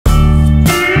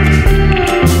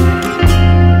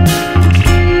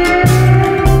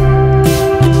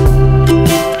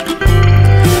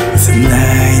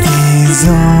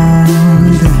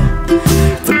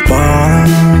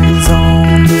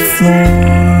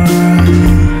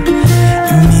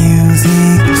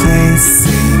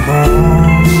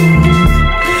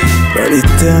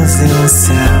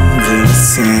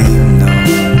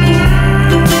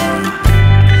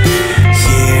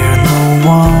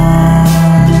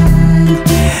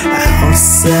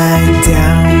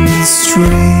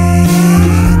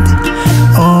street,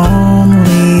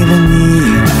 only the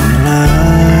neon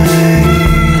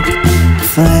light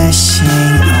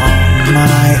flashing on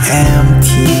my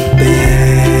empty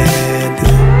bed.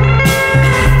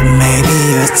 Maybe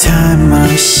a time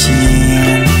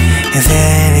machine,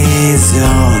 that is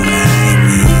all I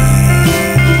need.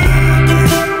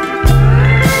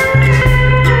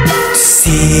 To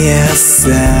see a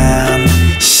sun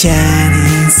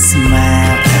shining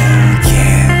smile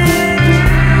again.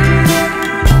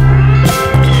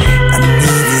 I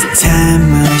need a time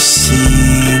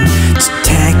machine to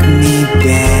take me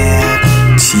back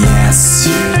to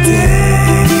yesterday.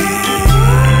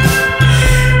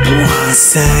 Once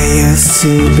I used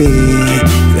to be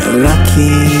the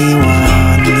lucky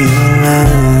one you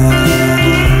love.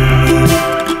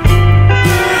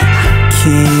 I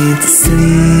can't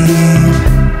sleep,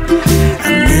 I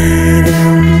need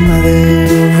another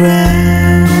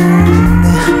round,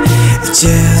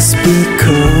 just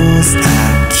because I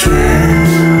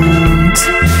can't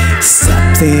stop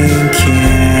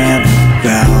thinking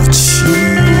about you.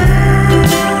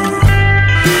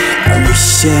 I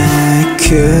wish I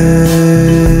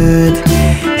could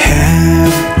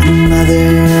have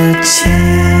another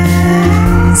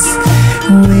chance,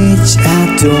 which I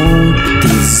don't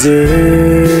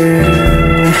deserve,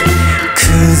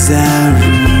 'cause I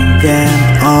ruined them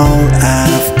all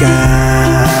I've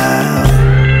got.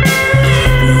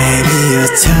 Maybe a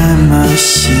time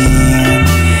machine,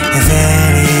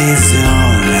 that is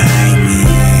all I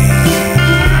need.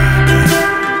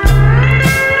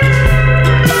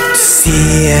 To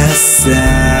see a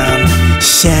sun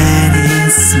shining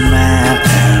smile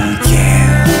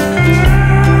again.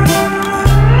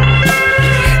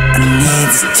 I need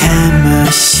a time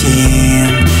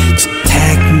machine to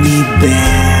take me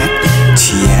back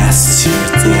to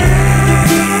yesterday.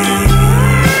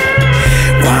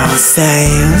 Once I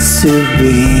used to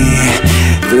be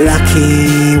the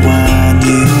lucky one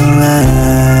you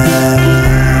love.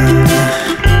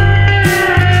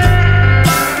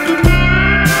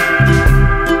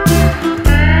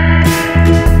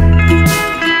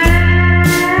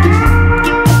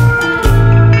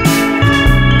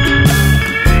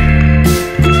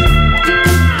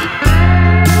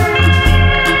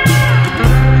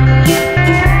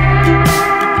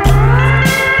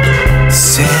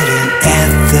 Sitting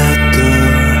at the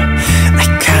door, I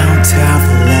count out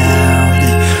loud,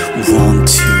 1,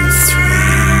 2, 3.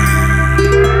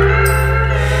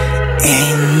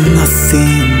 Ain't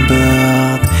nothing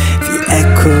but the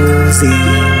echoes in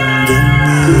the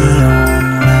neon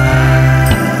light.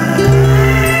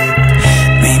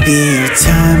 Maybe a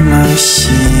time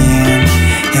machine,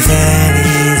 that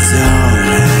is all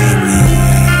I need.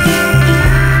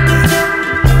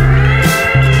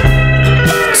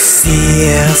 See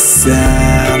a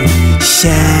sun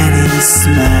shining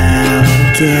smile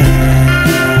again.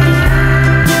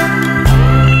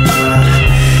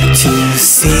 To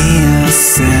see a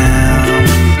sun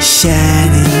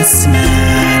shining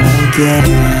smile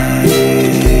again.